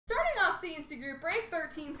CNC Group Break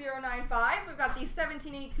 13095. We've got the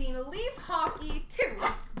 17-18 Leaf Hockey 2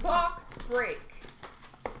 box break.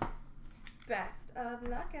 Best of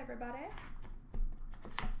luck, everybody.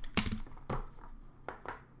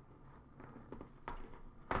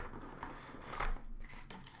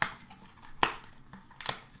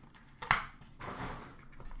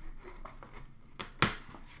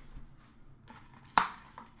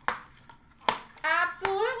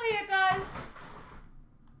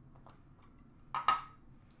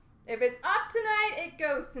 If it's up tonight, it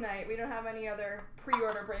goes tonight. We don't have any other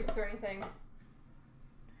pre-order breaks or anything.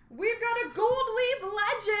 We've got a Gold Leaf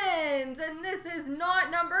Legends, and this is not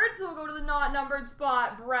numbered, so we'll go to the not numbered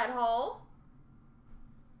spot, Brett Hull.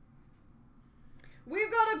 We've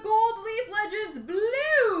got a Gold Leaf Legends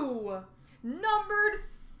Blue, numbered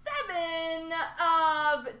 7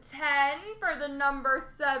 of 10 for the number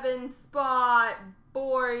 7 spot,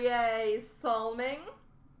 Borje Salming.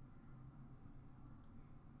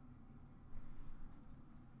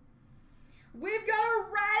 We've got a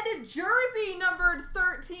red jersey numbered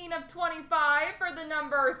 13 of 25 for the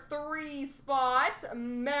number 3 spot,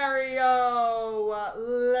 Mario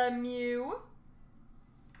Lemieux.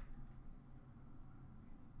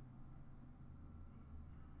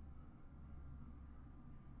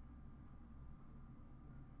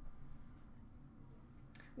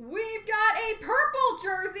 We've got a purple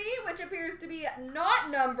jersey, which appears to be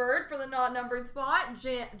not numbered for the not numbered spot,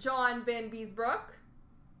 John Van Beesbrook.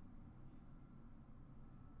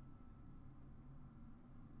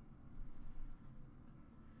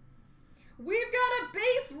 We've got a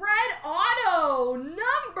base red auto,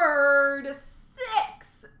 numbered 6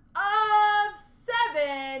 of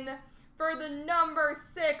 7 for the number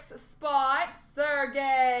 6 spot,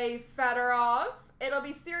 Sergei Fedorov. It'll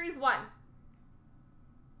be Series 1.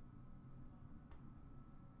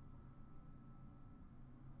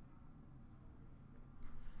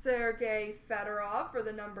 Sergei Fedorov for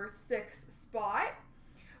the number 6 spot.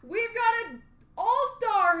 We've got a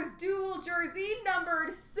All-Stars dual jersey, numbered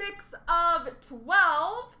 6 of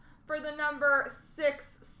 12 for the number 6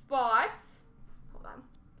 spot. Hold on.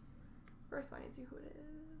 First I need to see who it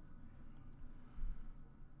is.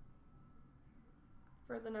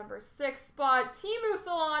 For the number 6 spot, Teemu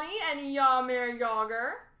Selanne and Jaromir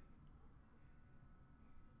Jagr.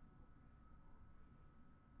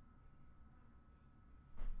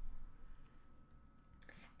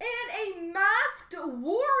 And a Masked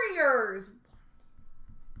Warriors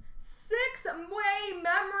 6-way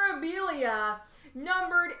memorabilia,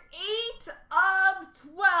 numbered 8 of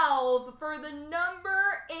 12 for the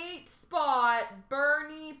number 8 spot,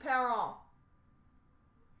 Bernie Perron.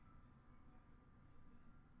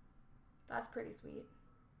 That's pretty sweet.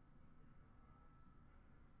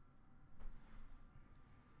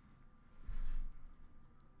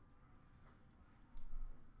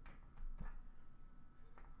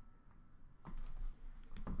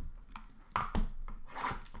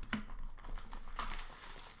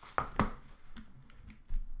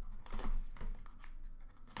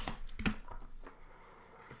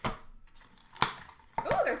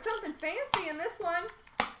 Something fancy in this one.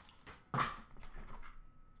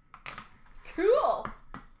 Cool.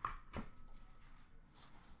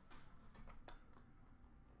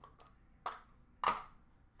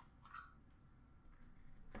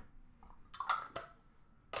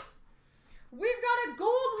 We've got a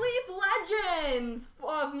Gold Leaf Legends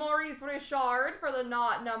of Maurice Richard for the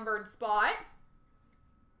not numbered spot.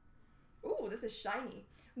 Ooh, this is shiny.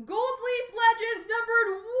 Gold Leaf Legends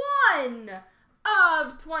numbered 1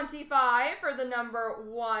 of 25 for the number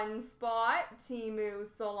 1 spot, Teemu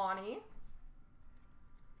Selanne.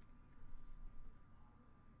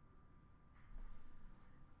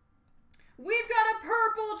 We've got a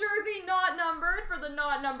purple jersey not numbered for the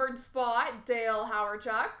not numbered spot, Dale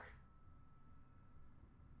Hawerchuk.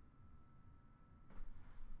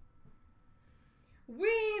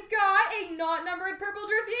 We've got a not numbered purple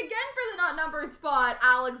jersey again for the not numbered spot,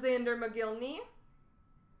 Alexander McGillney.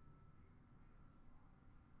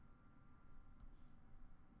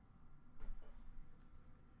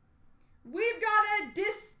 We've got a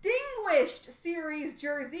Distinguished Series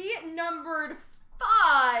jersey, numbered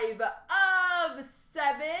 5 of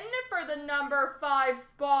 7 for the number 5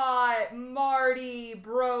 spot, Marty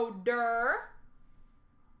Brodeur.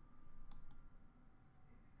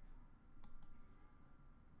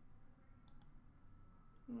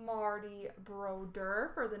 Marty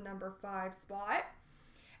Brodeur for the number 5 spot.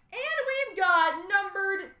 And we've got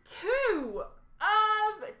numbered 2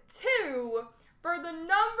 of 2 for the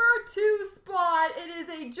number 2 spot. It is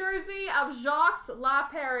a jersey of Jacques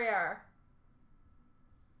Laperriere.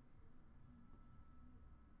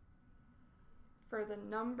 for the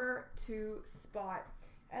number 2 spot.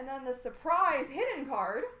 And then the surprise hidden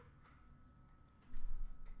card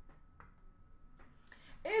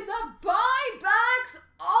is a buybacks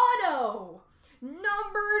auto,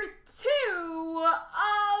 numbered 2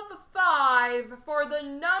 of 5 for the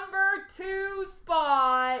number 2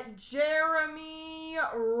 spot, Jeremy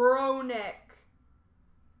Roenick.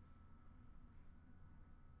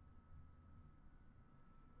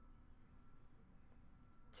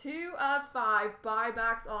 Two of 5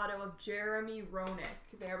 buybacks auto of Jeremy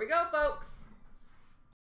Roenick. There we go, folks.